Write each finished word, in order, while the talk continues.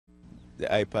The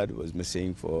iPad was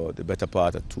missing for the better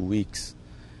part of 2 weeks.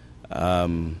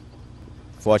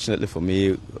 Fortunately for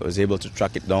me, I was able to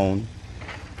track it down.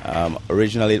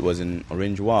 Originally it was in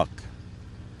Orange Walk,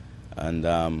 and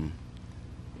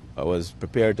I was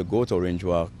prepared to go to Orange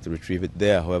Walk to retrieve it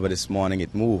there. However, this morning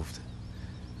it moved,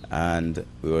 and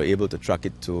we were able to track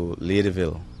it to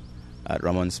Ladyville at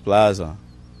Ramon's Plaza.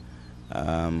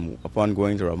 Upon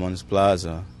going to Ramon's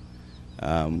Plaza,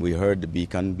 we heard the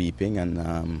beacon beeping,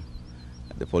 and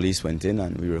the police went in,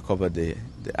 and we recovered the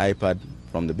iPad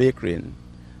from the bakery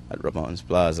at Ramon's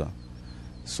Plaza.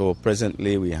 So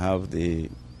presently we have the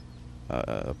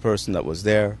person that was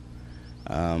there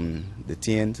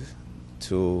detained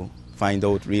to find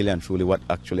out really and truly what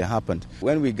actually happened.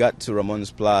 When we got to Ramon's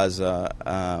Plaza,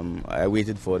 I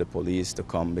waited for the police to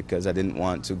come because I didn't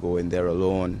want to go in there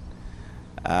alone.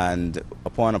 And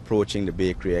upon approaching the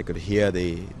bakery, I could hear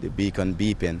the beacon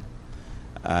beeping.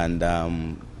 And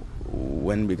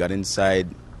when we got inside,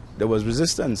 there was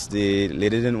resistance. The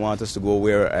lady didn't want us to go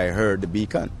where I heard the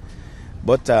beacon.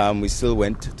 But we still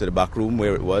went to the back room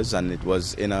where it was, and it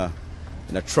was in a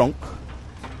trunk.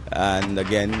 And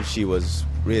again, she was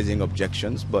raising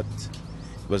objections, but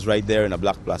it was right there in a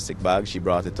black plastic bag. She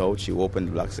brought it out, she opened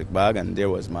the plastic bag, and there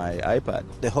was my iPad.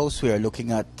 The house we are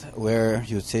looking at, where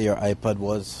you say your iPad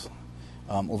was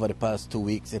over the past 2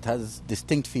 weeks, it has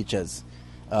distinct features.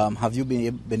 Have you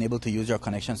been able to use your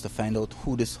connections to find out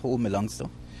who this home belongs to?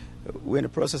 We're in the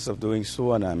process of doing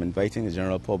so, and I'm inviting the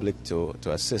general public to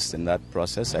assist in that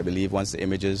process. I believe once the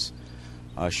images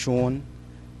are shown,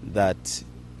 that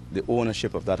the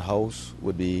ownership of that house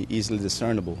would be easily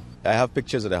discernible. I have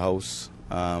pictures of the house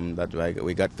that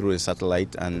we got through the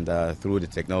satellite and through the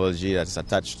technology that's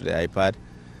attached to the iPad,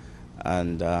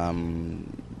 and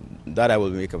that I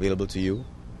will make available to you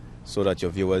so that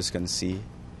your viewers can see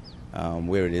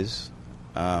where it is.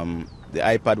 The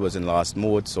iPad was in lost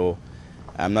mode, so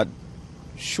I'm not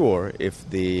sure if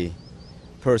the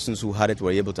persons who had it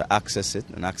were able to access it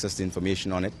and access the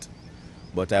information on it,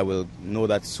 but I will know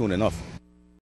that soon enough.